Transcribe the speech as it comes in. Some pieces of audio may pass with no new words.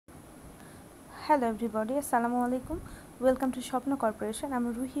Hello everybody, Assalamu alaikum. Welcome to Shopno Corporation.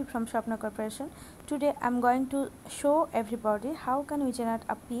 I'm Ruhi from Shopno Corporation. Today I'm going to show everybody how can we generate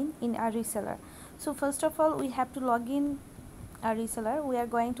a pin in a reseller. So first of all, we have to log in a reseller. We are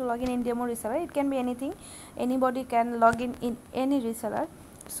going to log in demo reseller. It can be anything. Anybody can log in any reseller.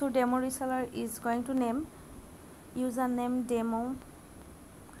 So demo reseller is going to name username demo.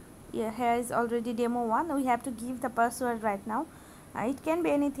 Yeah, here is already demo 1. We have to give the password right now. It can be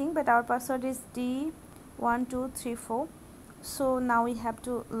anything, but our password is D1234. So now we have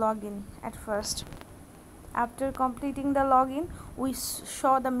to log in at first. After completing the login, we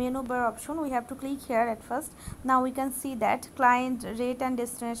show the menu bar option. We have to click here at first. Now we can see that client, rate and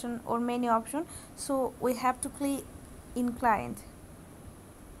destination or menu option. So we have to click in client.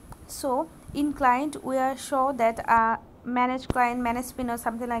 So in client we are show that manage client, manage pin or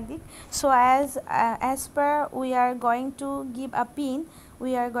something like this. So as per we are going to give a pin,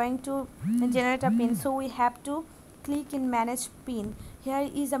 we are going to generate a pin. So we have to click in manage pin. Here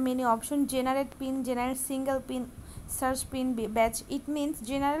is a menu option: generate pin, generate single pin, search pin, batch. It means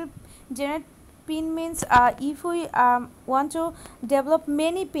generate pin means if we want to develop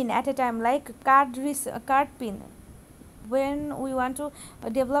many pin at a time, like card pin. When we want to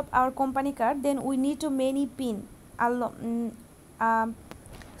develop our company card, then we need to many pin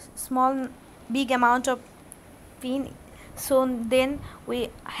small big amount of pin. So then we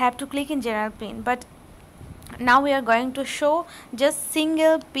have to click in general pin, but now we are going to show just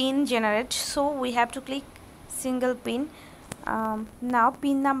single pin generate. So we have to click single pin. Now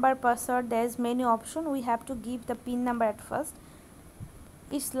pin number, password, there is many option. We have to give the pin number at first.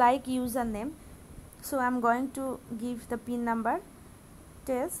 It's like username. So I'm going to give the pin number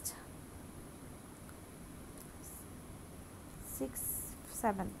test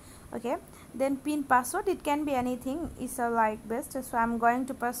 67. Okay, then pin password, it can be anything, is a like best. So I'm going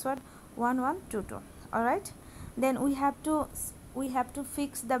to password 1122. all right, then we have to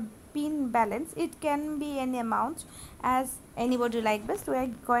fix the pin balance. It can be any amount as anybody like best. We are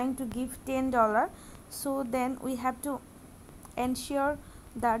going to give $10. So then we have to ensure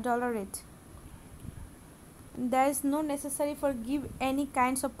the dollar rate. There is no necessary for give any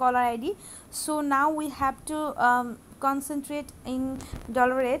kinds of caller ID. So now we have to concentrate in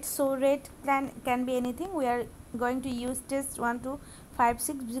dollar rate. So rate can be anything. We are going to use test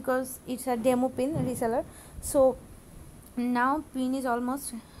 1256 because it's a demo pin reseller. So now pin is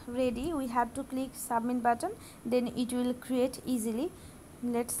almost ready. We have to click submit button, then it will create easily.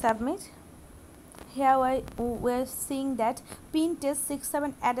 Let's submit. Here we're seeing that pin test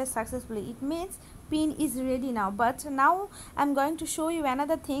 67 added successfully. It means pin is ready now. But now I'm going to show you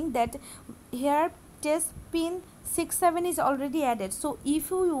another thing, that here test pin 67 is already added. So if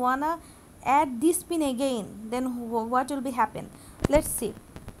you wanna add this pin again, then what will be happen? Let's see.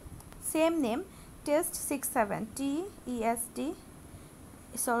 Same name, test 67, TEST.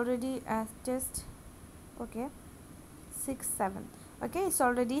 It's already test. Okay, 67. Okay, it's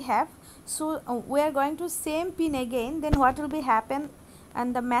already have. So we are going to same pin again, then what will be happen,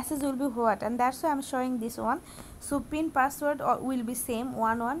 and the message will be what, and that's why I'm showing this one. So pin password will be same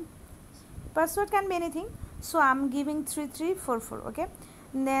 11. Password can be anything, so I'm giving 3344. okay,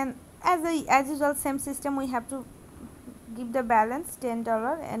 and then as usual same system, we have to give the balance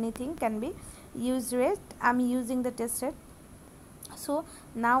 $10. Anything can be. Use rate, I'm using the test rate. So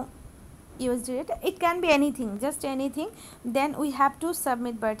now USD rate, it can be anything, just anything. Then we have to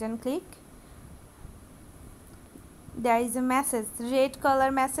submit button, click. There is a message, red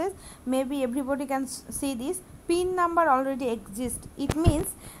color message. Maybe everybody can see this. Pin number already exists. It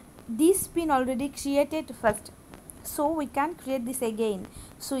means this pin already created first, so we can create this again.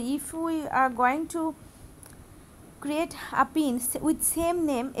 So if we are going to create a pin with same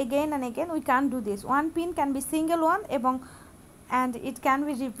name again and again, we can't do this. One pin can be single one and it can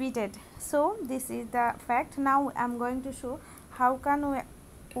be repeated. So this is the fact. Now I'm going to show how can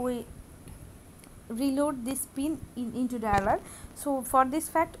we reload this pin into dialer. So for this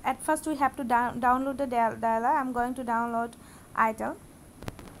fact, at first we have to download the dialer. I'm going to download itel.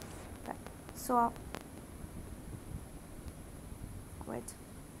 So wait,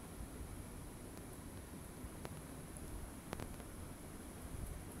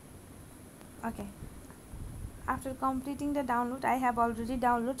 okay, after completing the download, I have already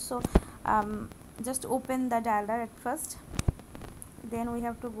downloaded. So just open the dialer at first. Then we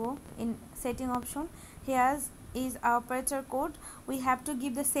have to go in setting option. Here is our operator code. We have to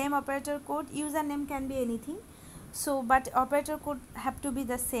give the same operator code. Username can be anything, so but operator code have to be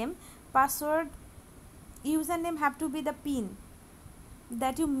the same. Password, username have to be the pin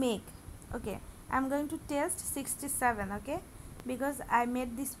that you make. Okay, I'm going to test 67. okay, because I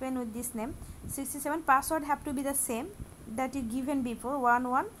made this pen with this name. 67 password have to be the same that you given before,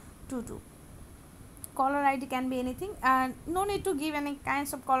 1122. Caller id can be anything, and no need to give any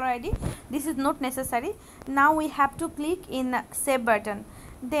kinds of caller id, this is not necessary. Now we have to click in save button,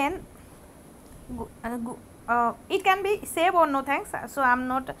 then it can be save or no thanks, so I'm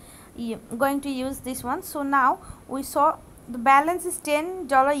not going to use this one. So now we saw the balance is $10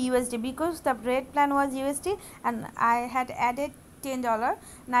 USD because the rate plan was USD and I had added $10.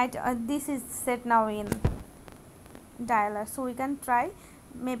 Now this is set now in dialer, so we can try.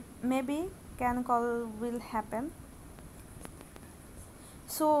 Maybe can call will happen.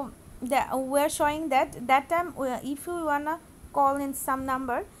 So we're showing that time if you wanna call in some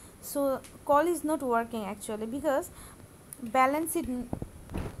number, so call is not working actually because balance it,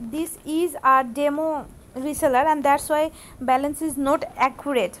 this is a demo reseller and that's why balance is not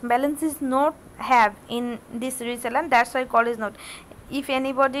accurate, balance is not have in this reseller and that's why call is not. If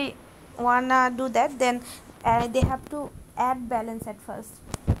anybody wanna do that, then they have to add balance at first.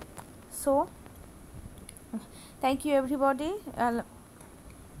 So thank you everybody.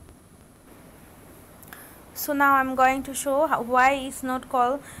 So now I'm going to show why it's not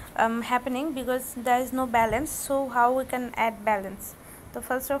call happening, because there is no balance. So how we can add balance? So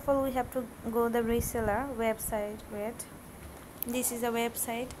first of all we have to go the reseller website. Wait, this is a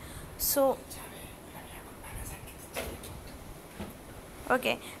website. So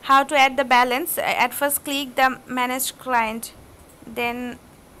okay, how to add the balance? At first click the manage client, then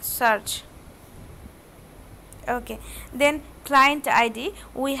search. Okay, then client id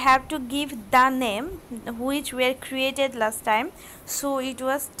we have to give the name which were created last time, so it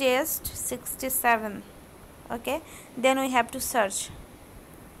was test 67. Okay, then we have to search.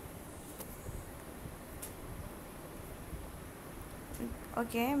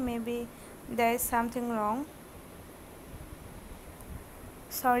 Okay, maybe there is something wrong,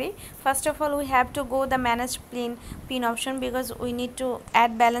 sorry. First of all we have to go the manage pin option because we need to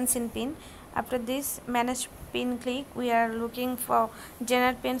add balance in pin. After this manage pin click, we are looking for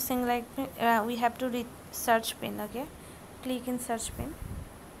generate pin thing like we have to search pin. Okay, click in search pin,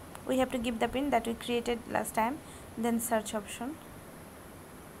 we have to give the pin that we created last time, then search option.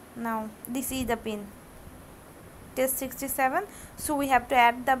 Now this is the pin test 67, so we have to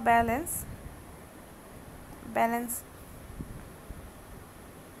add the balance.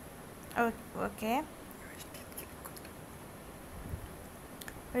 Okay,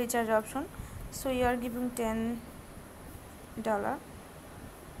 recharge option, so you are giving $10.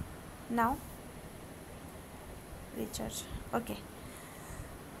 Now recharge. Okay,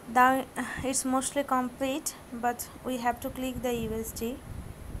 now it's mostly complete, but we have to click the USD.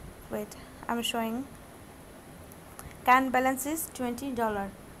 Wait, I'm showing current balance is $20.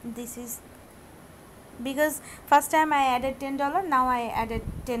 This is because first time I added $10, now I added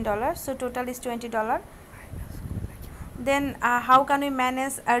 $10, so total is $20. Then how can we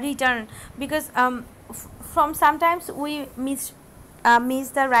manage a return? Because from sometimes we miss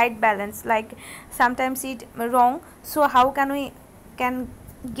the right balance, like sometimes it wrong, so how can we can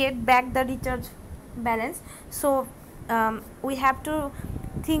get back the recharge balance? So we have to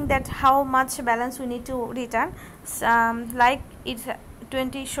think that how much balance we need to return. Like it's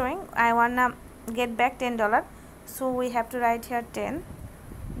 20 showing, I wanna get back $10, so we have to write here 10,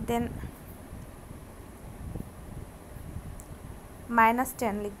 then minus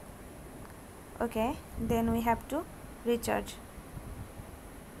 10. Okay, then we have to recharge.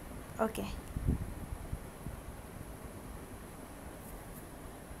 Okay,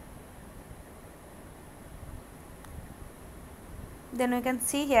 then we can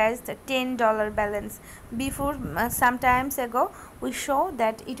see here is the $10 balance. Before some times ago we show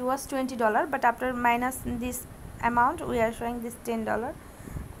that it was $20, but after minus this amount we are showing this $10.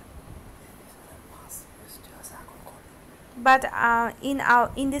 But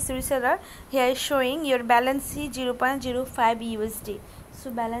in this reseller here is showing your balance is 0.05 USD,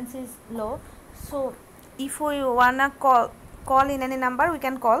 so balance is low. So if we wanna call in any number, we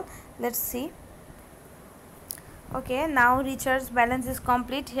can call. Let's see. Okay, now recharge balance is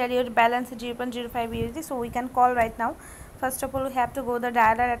complete. Here your balance is 0.05 USD, so we can call right now. First of all we have to go the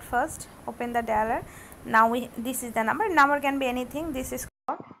dialer at first, open the dialer. Now this is the number can be anything. This is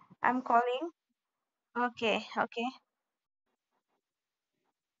call. I'm calling. Okay,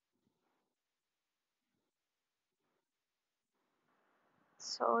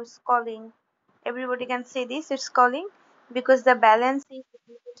 so it's calling. Everybody can see this, it's calling because the balance is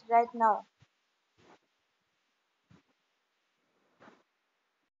right now.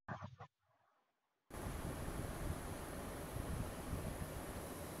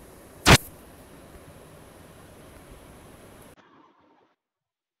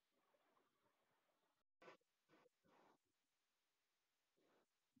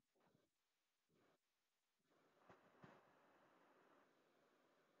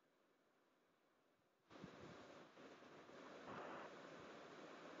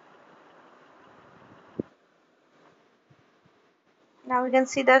 Now we can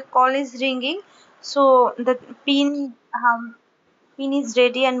see the call is ringing, so the pin is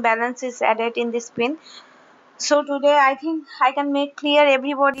ready and balance is added in this pin. So today I think I can make clear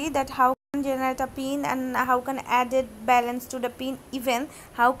everybody that how can generate a pin and how can add it balance to the pin, even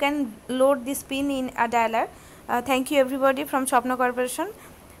how can load this pin in a dialer. Thank you everybody from Shopno Corporation.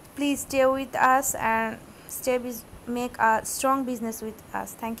 Please stay with us and make a strong business with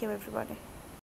us. Thank you everybody.